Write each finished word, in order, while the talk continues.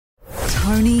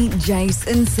Tony, Jace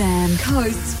and Sam.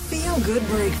 Coast's Feel Good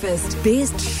Breakfast.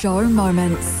 Best show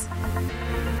moments.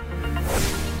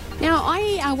 Now,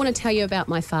 I want to tell you about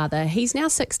my father. He's now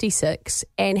 66,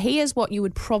 and he is what you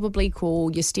would probably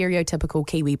call your stereotypical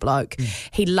Kiwi bloke.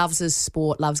 He loves his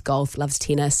sport, loves golf, loves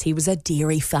tennis. He was a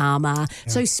dairy farmer,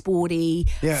 so sporty,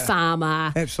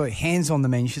 farmer. Absolutely. Hands on the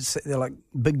man. You should see they're like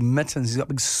big mittens. He's got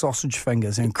big sausage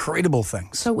fingers. Incredible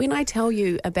things. So when I tell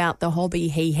you about the hobby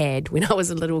he had when I was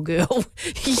a little girl,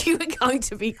 you are going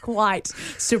to be quite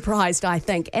surprised, I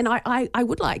think. And I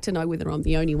would like to know whether I'm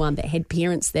the only one that had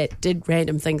parents that did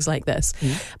random things like this.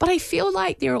 But I feel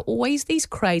like there are always these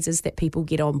crazes that people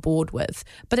get on board with,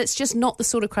 but it's just not the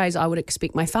sort of craze I would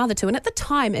expect my father to. And at the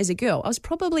time, as a girl, I was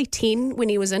probably 10 when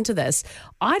he was into this.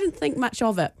 I didn't think much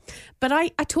of it. But I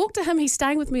talked to him. He's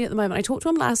staying with me at the moment. I talked to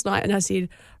him last night and I said,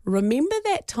 remember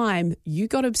that time you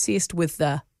got obsessed with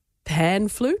the pan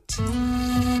flute?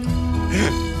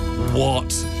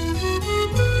 What?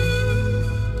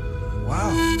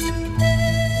 Wow.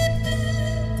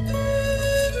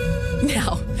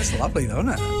 Now, That's lovely, though, isn't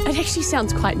it? it actually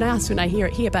sounds quite nice when I hear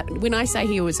it here, but when I say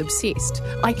he was obsessed,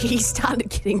 like he started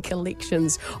getting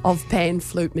collections of pan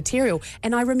flute material.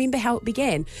 And I remember how it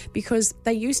began, because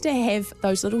they used to have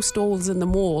those little stalls in the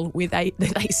mall where they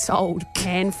sold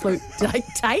pan flute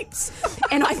tapes.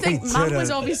 And I think Mum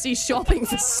was obviously shopping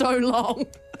for so long.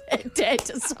 And Dad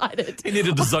decided He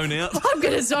needed to zone out. I'm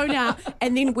going to zone out.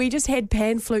 And then we just had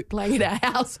pan flute playing at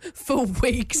our house for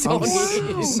weeks on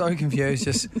end. So confused,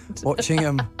 just watching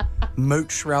him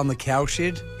mooch around the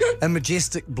cowshed in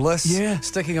majestic bliss,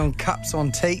 sticking on cups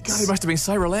on teaks. He must have been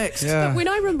so relaxed. But when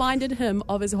I reminded him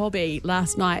of his hobby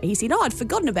last night, he said, I'd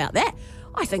forgotten about that.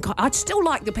 I think I'd still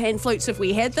like the pan flutes if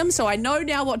we had them, so I know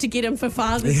now what to get him for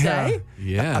Father's Day.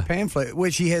 Yeah. A pan flute,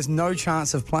 which he has no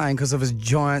chance of playing because of his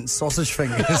giant sausage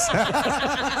fingers.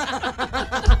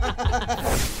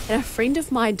 And a friend of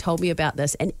mine told me about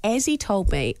this, and as he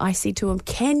told me, I said to him,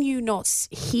 can you not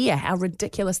hear how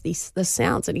ridiculous this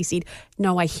sounds? And he said,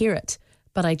 no, I hear it,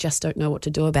 but I just don't know what to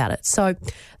do about it. So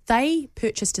they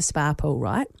purchased a spa pool,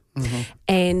 right? Mm-hmm.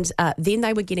 And then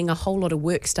they were getting a whole lot of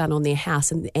works done on their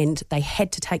house, and they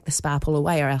had to take the spa pool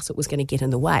away or else it was going to get in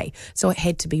the way. So it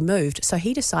had to be moved. So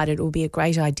he decided it would be a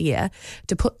great idea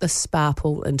to put the spa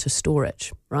pool into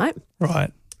storage, right?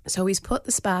 Right. So he's put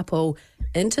the spa pool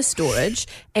into storage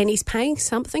and he's paying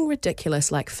something ridiculous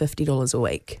like $50 a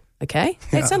week. Okay?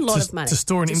 That's a lot of money. To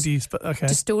store an empty... Okay.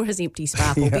 To store his empty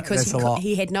spa pool because that's a lot.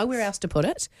 he had nowhere else to put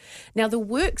it. Now, the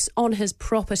works on his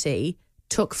property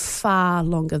took far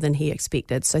longer than he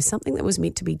expected. So something that was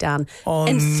meant to be done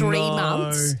in 3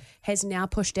 months has now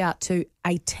pushed out to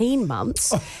 18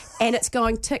 months. And it's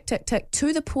going tick, tick, tick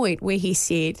to the point where he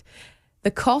said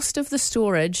the cost of the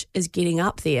storage is getting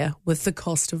up there with the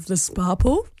cost of the spa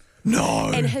pool.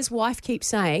 No. And his wife keeps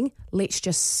saying, let's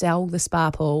just sell the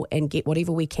spa pool and get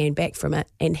whatever we can back from it.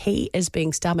 And he is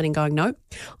being stubborn and going, no,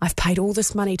 I've paid all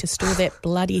this money to store that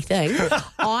bloody thing.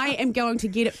 I am going to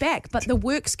get it back. But the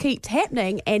works keep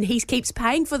happening and he keeps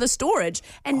paying for the storage.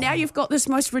 And now you've got this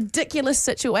most ridiculous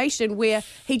situation where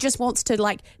he just wants to,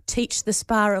 like, teach the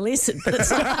spa a lesson. But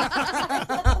it's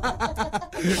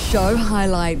Show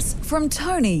highlights from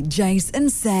Tony, Jace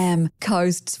and Sam.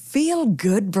 Coast's Feel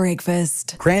Good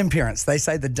Breakfast. Grandparents, they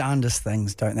say the darndest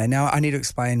things, don't they? Now, I need to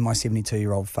explain my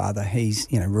 72-year-old father. He's,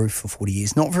 roofed for 40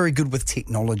 years. Not very good with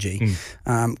technology.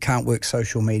 Can't work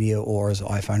social media or his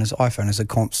iPhone. His iPhone is a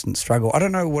constant struggle. I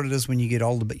don't know what it is when you get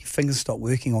older, but your fingers stop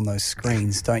working on those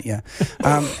screens, don't you?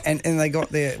 And when they got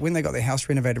their house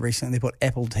renovated recently, they put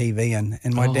Apple TV in.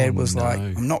 And my dad was like,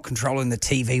 I'm not controlling the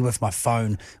TV with my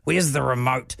phone. Where's the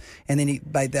remote? And then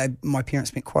my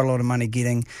parents spent quite a lot of money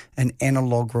getting an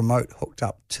analog remote hooked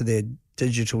up to their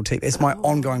digital TV. It's my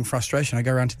ongoing frustration. I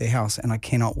go around to their house and I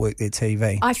cannot work their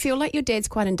TV. I feel like your dad's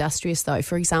quite industrious, though.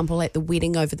 For example, at the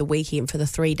wedding over the weekend for the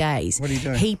 3 days. What are you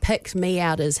doing? He picked me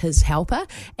out as his helper.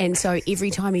 And so every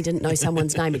time he didn't know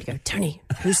someone's name, he'd go, Tony,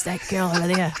 who's that girl over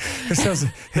there? It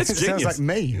sounds like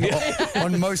me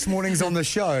on most mornings on the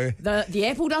show. The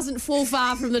apple doesn't fall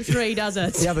far from the tree, does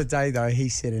it? The other day, though, he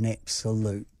said an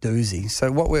absolute doozy.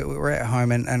 So we're at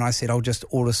home and I said, I'll just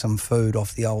order some food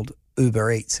off the old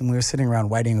Uber Eats, and we were sitting around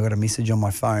waiting. I got a message on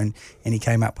my phone and he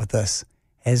came up with this,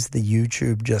 Has the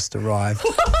YouTube just arrived?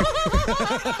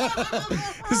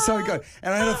 It's so good.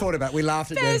 And I had a thought about it. We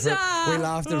laughed at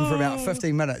him for about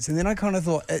 15 minutes. And then I kind of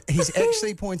thought, he's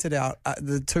actually pointed out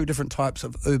the two different types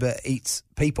of Uber Eats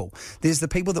people. There's the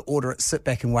people that order it, sit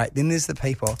back and wait. Then there's the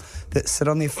people that sit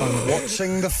on their phone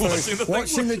watching the food,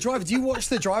 watching the driver. Do you watch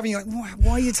the driver and you're like,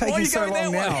 why are you taking so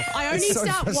long now? I only It's so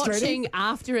start frustrating. watching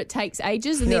after it takes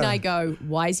ages, and then I go,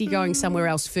 why is he going somewhere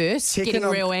else first? Checking Getting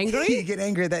on- real angry. You get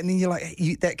angry at that, and then you're like,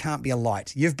 that can't be a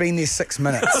light. You've been there 6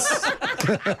 minutes.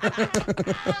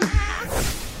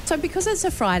 So because it's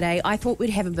a Friday, I thought we'd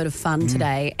have a bit of fun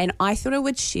today, and I thought I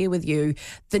would share with you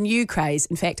the new craze.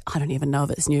 In fact, I don't even know if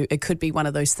it's new. It could be one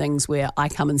of those things where I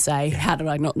come and say, how did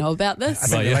I not know about this? I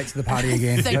think you're late to the party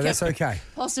again. Think No, that's it okay.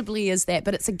 Possibly is that,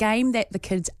 but it's a game that the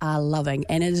kids are loving,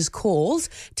 and it is called,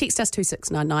 text us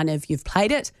 2699 if you've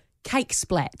played it, Cake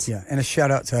Splat. Yeah, and a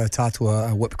shout out to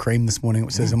Tatua whipped cream this morning,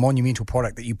 which is a monumental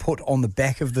product that you put on the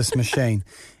back of this machine.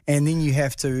 And then you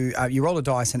have to, you roll a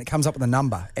dice and it comes up with a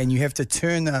number, and you have to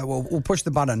turn, or push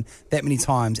the button that many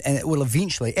times, and it will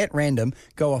eventually, at random,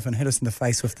 go off and hit us in the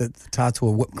face with the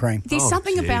Tatua whipped cream. There's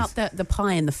something about the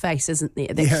pie in the face, isn't there,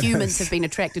 that humans have been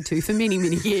attracted to for many,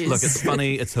 many years. Look, it's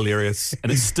funny, it's hilarious,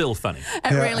 and it's still funny.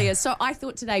 It really is. So I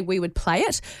thought today we would play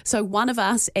it. So one of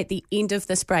us at the end of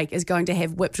this break is going to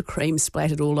have whipped cream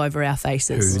splattered all over our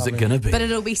faces. Who's it going to be? But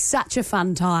it'll be such a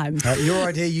fun time. Your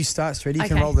idea, you start, Streety. You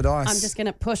can Okay, roll the dice. I'm just going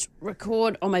to push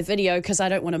record on my video because I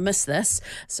don't want to miss this.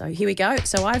 So here we go.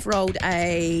 So I've rolled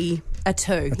a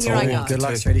 2. Here I go. Good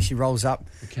luck, Streety. She rolls up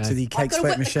to the I've cake got to splat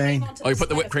whip the machine. cream onto Oh, you put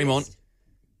the whipped cream on. first.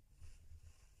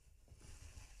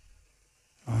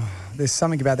 There's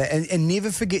something about that. And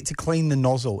never forget to clean the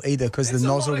nozzle either, because the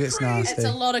nozzle gets nasty. It's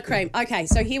a lot of cream. Okay,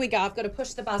 so here we go. I've got to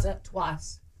push the buzzer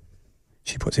twice.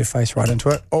 She puts her face right into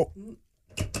it. Oh,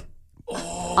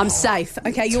 I'm safe.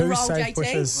 Okay, you'll 2 roll, safe JT.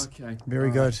 pushes. Okay.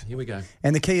 Very good. Here we go.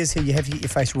 And the key is here, you have to get your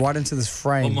face right into this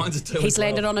frame. Oh, mine's a 2. He's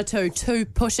landed on a 2. 2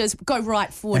 pushes. Go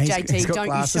right forward, And JT. he's got Don't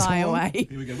you glasses shy on. away.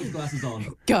 Here we go, with glasses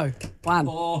on. Go. 1.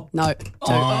 Oh. No. 2.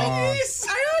 Yes!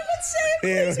 I know, but Sam.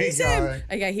 Here please, we Sam. go.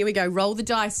 Okay, here we go. Roll the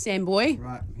dice, Sam boy.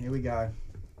 Right, here we go.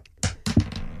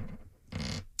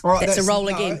 All right, That's a roll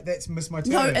again. That's missed my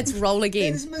turn. No, it's roll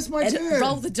again. That is miss my And turn.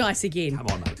 roll the dice again. Come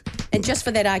on, mate. And just for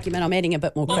that argument, I'm adding a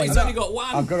bit more Oh, cream. he's only got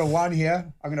 1. I've got a 1 here.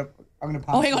 I'm gonna pass.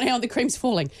 Oh, hang on. The cream's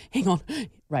falling. Hang on.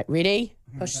 Right, ready?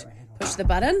 Push the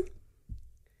button.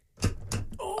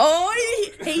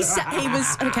 Oh, he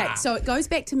was okay. So it goes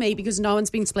back to me because no one's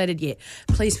been splattered yet.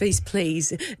 Please, please,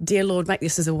 please, dear Lord, make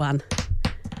this as a 1.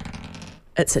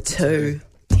 It's a 2.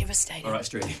 Devastating. All right,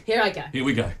 Streety. Here I go. Here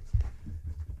we go.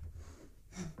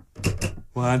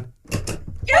 1.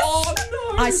 Yes! Oh,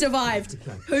 no! I survived.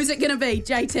 Who's it going to be?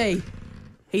 JT.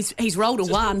 He's rolled a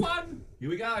Just 1. 1. Here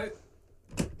we go.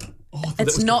 Oh,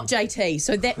 It's not JT.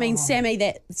 So that means, Sammy,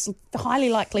 that's highly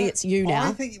likely it's you I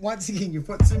now. think once again you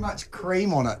put too much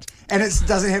cream on it, and it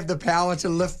doesn't have the power to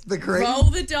lift the cream. Roll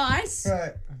the dice.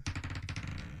 Right.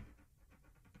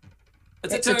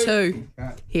 It's a 2.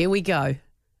 Right. Here we go.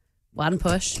 1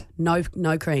 push. No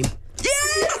cream.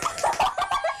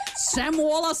 Sam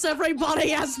Wallace, everybody,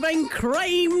 has been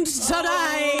creamed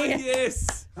today.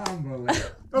 Yes. Unbelievable.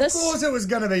 Of This- course it was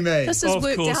going to be me. This has Of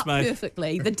worked course, out mate.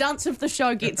 perfectly. The dunce of the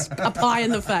show gets a pie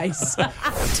in the face.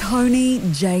 Tony,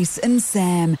 Jace, and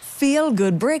Sam. Feel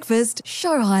Good Breakfast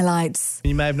show highlights.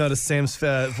 You may have noticed Sam's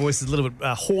voice is a little bit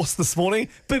hoarse this morning.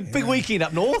 Big weekend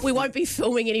up north. We won't be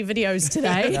filming any videos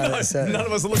today. No, that's it. None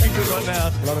of us are looking good right now.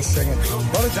 A lot of singing, a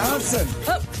lot of dancing.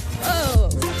 Oh.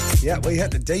 Yeah, we hit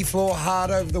the D floor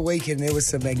hard over the weekend. There was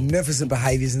some magnificent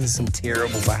behaviours and there's some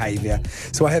terrible behaviour.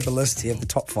 So I have a list here of the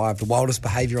top 5, the wildest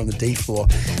behaviour on the D floor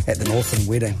at the Northern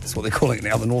Wedding. That's what they're calling it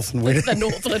now, the Northern Wedding. The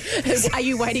Northland. Are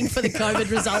you waiting for the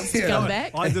COVID results to come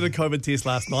back? I did a COVID test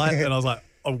last night and I was like,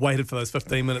 I waited for those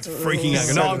 15 minutes freaking out.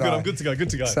 So No, I'm did good. I. I'm good to go. Good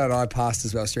to go. So I passed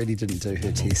as well. Streety didn't do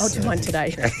her test. I'll do mine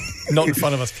today. Not in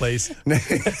front of us, please. I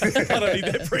don't need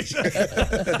that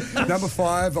pressure. Number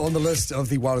 5 on the list of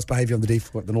the wildest behaviour on the D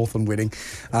floor at the Northland Wedding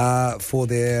for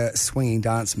their swinging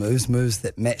dance moves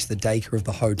that match the decor of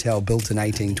the hotel built in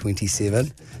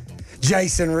 1827.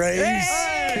 Jason Reeves.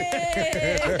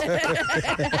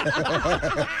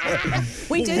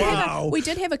 We did Wow.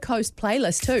 have a Coast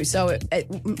playlist too, so it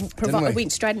we?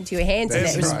 went straight into your hands in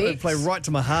That's that right. respect. Play right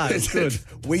to my heart. It's good.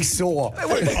 We saw.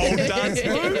 Old dance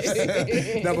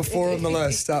moves. Number 4 on the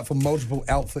list for multiple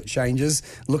outfit changes,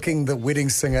 looking the wedding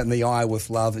singer in the eye with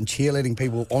love and cheerleading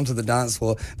people onto the dance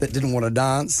floor that didn't want to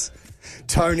dance.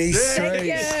 Tony Thank Street.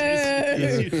 you.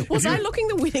 Was I looking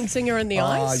the wedding singer in the Oh,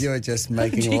 eyes? you were just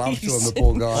making love to him, Jeez. the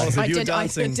poor guy. Honestly, if you were I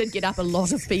dancing, did get up a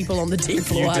lot of people on the deep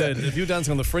floor. you did. If you were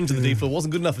dancing on the fringe of the deep floor, it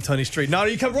wasn't good enough for Tony Street. No,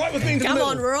 you come right with me into Come the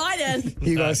on, middle. right in.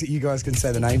 You guys can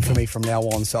say the name for me from now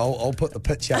on, so I'll put the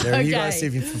pitch out there and you guys Okay. see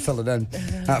if you can fill it in.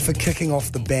 For kicking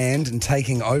off the band and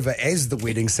taking over as the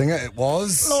wedding singer, it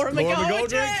was Laura Laura McGoldrick.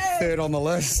 McGoldrick. third on the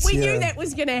list. We Yeah. knew that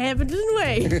was going to happen, didn't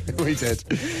we? We did.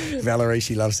 Valerie,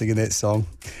 she loves singing that song.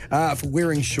 For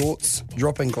wearing shorts,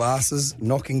 dropping glasses,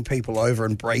 knocking people over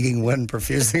and breaking wind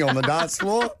profusely on the dance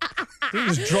floor. He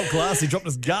just dropped glass. He dropped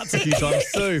his guts a few times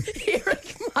too.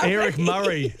 Eric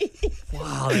Murray.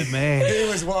 Wow, that man. He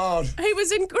was wild. He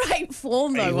was in great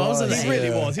form, though, He wasn't was, he? He really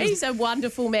was. He was- He's a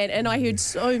wonderful man, and I heard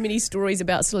so many stories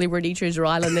about Celebrity Treasure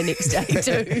Island the next day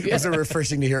too. Was it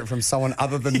refreshing to hear it from someone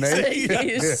other than me?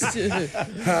 Yes.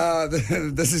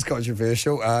 This is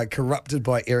controversial. Corrupted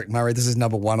by Eric Murray. This is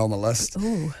number one on the list.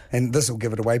 And this will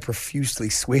give it away. Profusely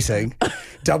sweating,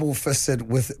 double-fisted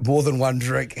with more than one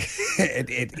drink at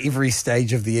every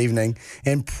stage of the evening,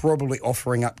 and probably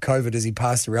offering up COVID as he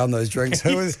passed around those drinks.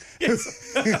 Who is...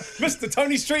 Mr.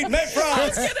 Tony Street, Matt I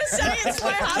was France. going to say it's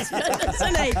my husband,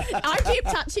 isn't he? I kept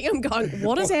touching him, going,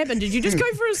 "What has happened? Did you just go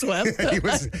for a swim?" He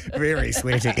was very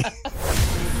sweaty.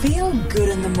 Feel good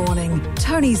in the morning.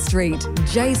 Tony Street,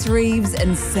 Jace Reeves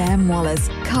and Sam Wallace.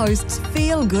 Coast's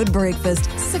Feel Good Breakfast.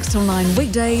 6 till 9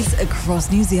 weekdays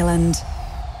across New Zealand.